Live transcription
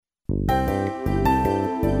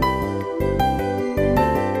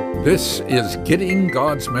This is Getting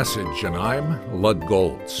God's Message, and I'm Lud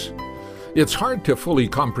Golds. It's hard to fully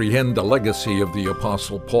comprehend the legacy of the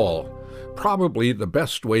Apostle Paul. Probably the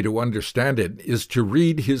best way to understand it is to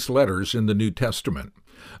read his letters in the New Testament.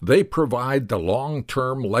 They provide the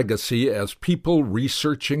long-term legacy as people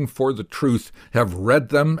researching for the truth have read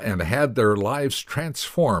them and had their lives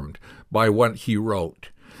transformed by what he wrote.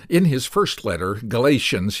 In his first letter,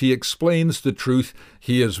 Galatians, he explains the truth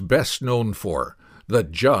he is best known for: the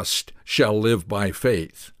just shall live by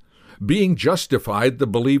faith. Being justified, the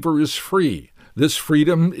believer is free. This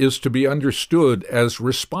freedom is to be understood as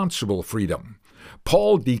responsible freedom.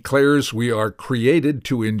 Paul declares we are created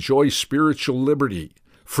to enjoy spiritual liberty,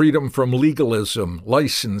 freedom from legalism,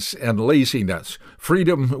 license, and laziness,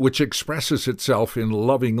 freedom which expresses itself in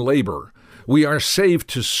loving labor. We are saved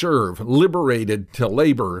to serve, liberated to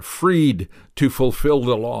labor, freed to fulfill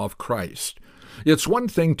the law of Christ. It's one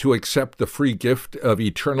thing to accept the free gift of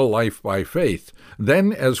eternal life by faith.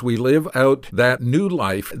 Then, as we live out that new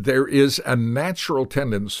life, there is a natural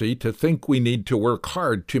tendency to think we need to work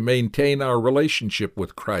hard to maintain our relationship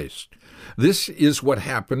with Christ. This is what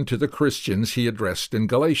happened to the Christians he addressed in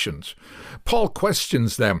Galatians. Paul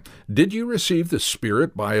questions them, "Did you receive the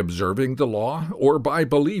Spirit by observing the law, or by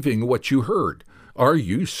believing what you heard? Are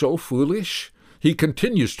you so foolish?" He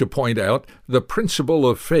continues to point out the principle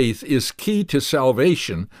of faith is key to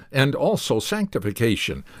salvation and also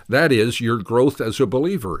sanctification, that is, your growth as a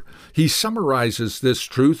believer. He summarizes this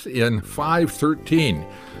truth in 5:13.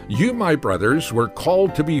 "You, my brothers, were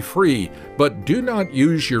called to be free, but do not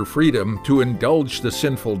use your freedom to indulge the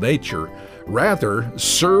sinful nature. Rather,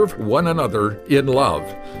 serve one another in love."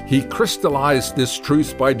 He crystallized this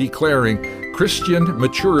truth by declaring, Christian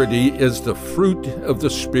maturity is the fruit of the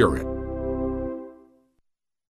Spirit.